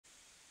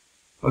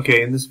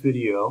Okay, in this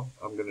video,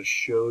 I'm going to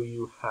show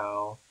you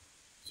how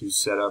to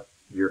set up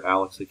your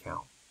ALEKS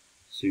account.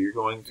 So you're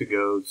going to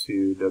go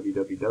to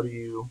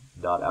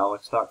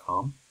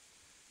www.aleks.com.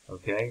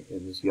 Okay,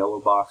 in this yellow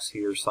box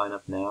here, sign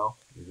up now.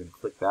 You're going to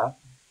click that.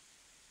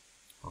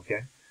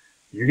 Okay,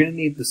 you're going to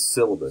need the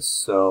syllabus.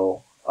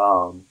 So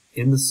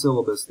in the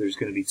syllabus, there's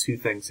going to be two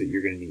things that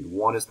you're going to need.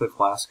 One is the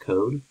class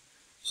code.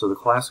 So the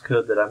class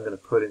code that I'm going to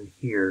put in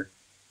here,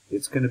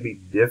 it's going to be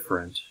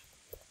different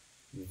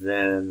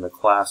than the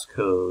class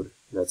code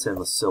that's in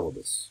the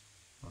syllabus.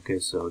 Okay,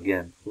 so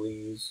again,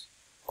 please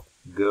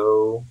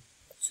go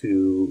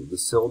to the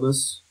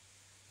syllabus,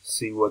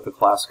 see what the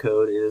class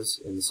code is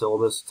in the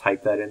syllabus,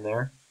 type that in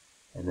there,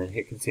 and then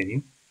hit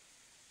continue.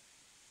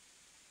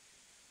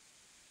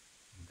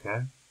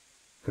 Okay,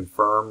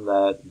 confirm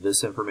that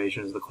this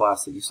information is the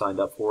class that you signed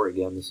up for.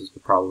 Again, this is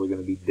probably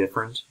going to be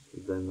different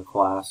than the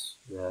class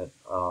that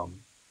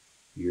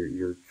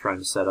you're trying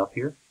to set up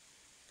here.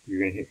 You're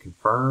going to hit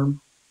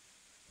confirm.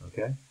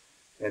 Okay,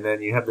 and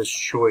then you have this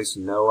choice: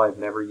 no, I've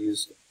never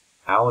used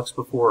ALEKS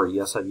before, or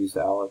yes, I've used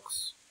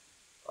ALEKS.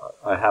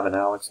 I have an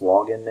ALEKS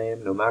login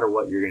name. No matter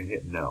what, you're going to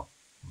hit no.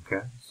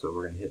 Okay, so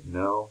we're going to hit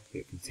no,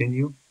 hit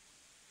continue.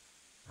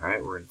 All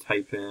right, we're going to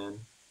type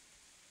in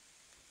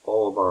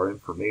all of our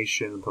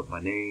information, put my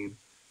name,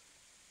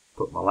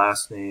 put my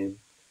last name,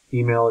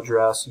 email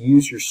address,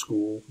 use your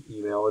school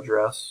email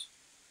address,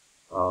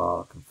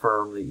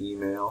 confirm the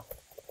email.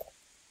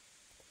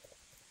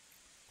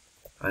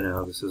 I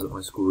know this isn't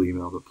my school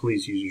email, but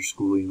please use your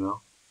school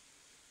email.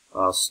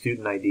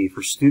 Student ID.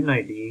 For student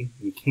ID,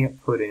 you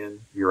can't put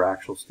in your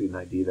actual student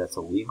ID. That's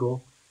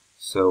illegal.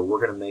 So we're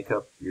going to make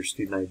up your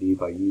student ID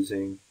by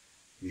using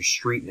your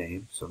street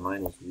name. So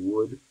mine is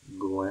Wood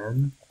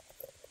Glen.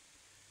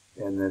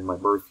 And then my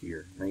birth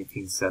year,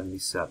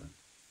 1977.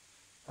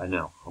 I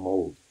know, I'm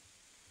old.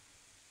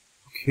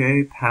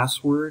 Okay,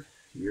 password.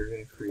 You're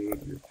going to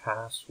create your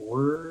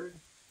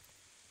password.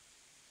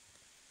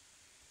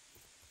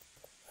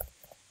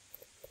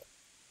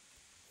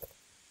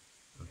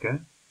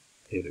 Okay,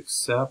 hit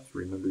accept,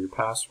 remember your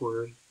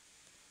password,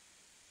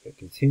 hit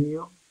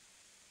continue.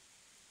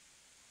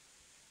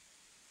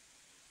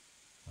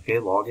 Okay,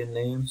 login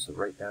name, so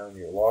write down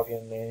your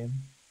login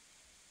name.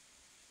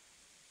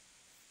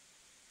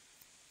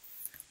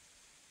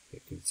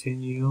 Hit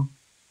continue.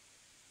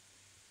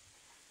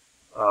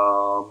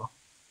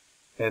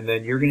 And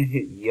then you're going to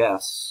hit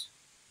yes,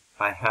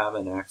 I have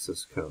an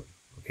access code.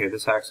 Okay,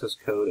 this access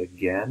code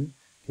again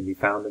can be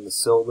found in the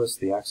syllabus.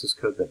 The access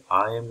code that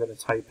I am going to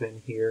type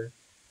in here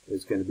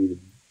is going to be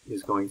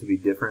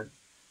different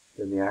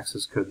than the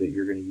access code that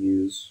you're going to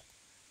use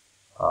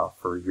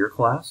for your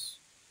class.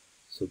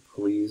 So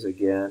please,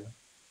 again,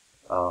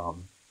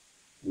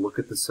 look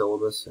at the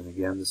syllabus, and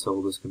again, the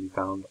syllabus can be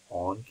found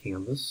on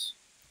Canvas.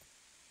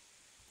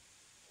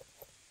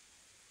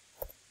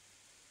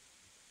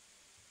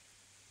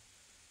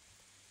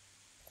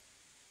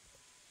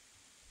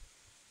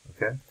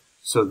 Okay,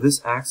 so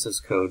this access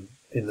code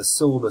in the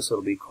syllabus,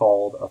 it'll be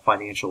called a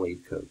financial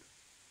aid code.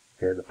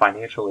 Okay, the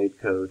financial aid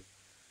code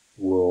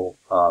will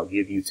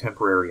give you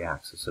temporary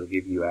access. It'll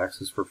give you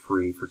access for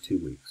free for 2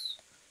 weeks.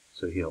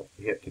 So you'll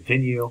hit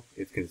continue.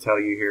 It's going to tell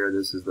you here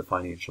this is the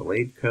financial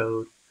aid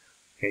code.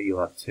 Okay, you'll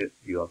have 2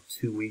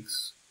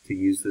 weeks to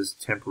use this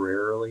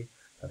temporarily.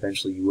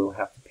 Eventually, you will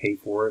have to pay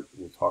for it.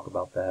 We'll talk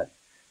about that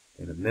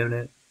in a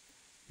minute.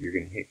 You're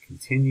going to hit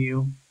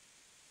continue.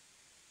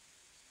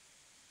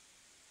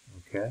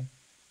 Okay.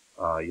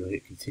 You'll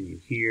hit continue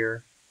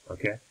here.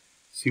 Okay.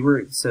 See where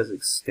it says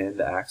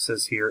extend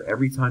access here?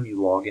 Every time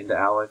you log into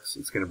ALEKS,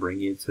 it's going to bring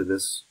you to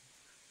this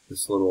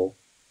little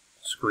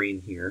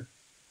screen here.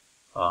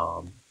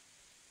 And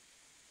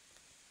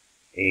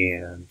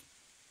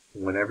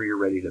whenever you're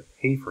ready to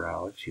pay for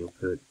ALEKS, you'll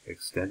put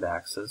extend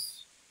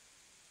access,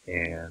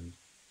 and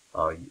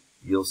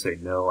you'll say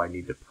no, I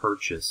need to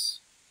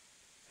purchase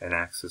an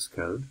access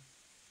code.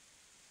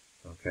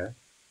 Okay.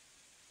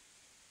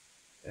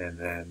 And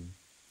then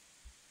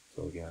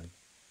so again,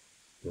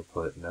 you'll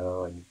put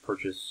no, and you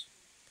purchase,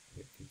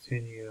 hit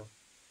continue,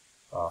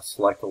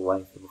 select the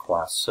length of the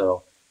class.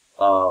 So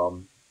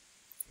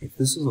if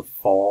this is a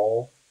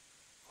fall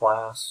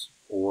class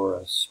or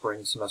a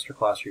spring semester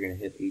class, you're going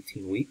to hit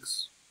 18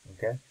 weeks.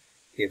 Okay.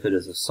 If it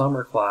is a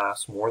summer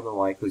class, more than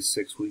likely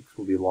 6 weeks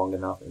will be long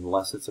enough,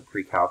 unless it's a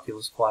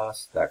pre-calculus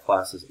class. That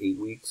class is 8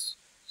 weeks,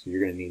 so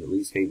you're going to need at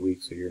least 8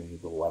 weeks, so you're going to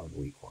need the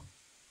 11-week one.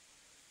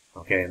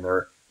 Okay, and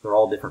they're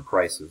all different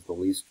prices. The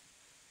least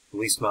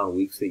amount of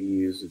weeks that you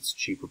use, it's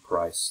cheaper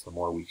price. The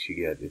more weeks you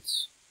get,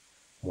 it's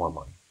more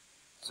money.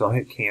 So I'll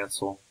hit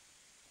cancel.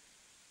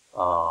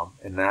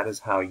 And that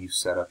is how you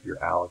set up your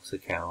ALEKS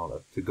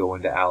account. To go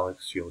into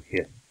ALEKS, you'll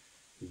hit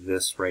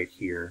this right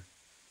here.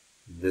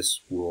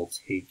 This will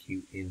take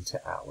you into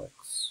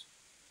ALEKS.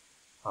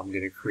 I'm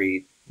going to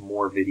create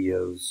more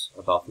videos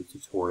about the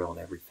tutorial and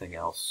everything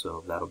else,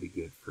 so that'll be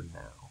good for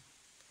now.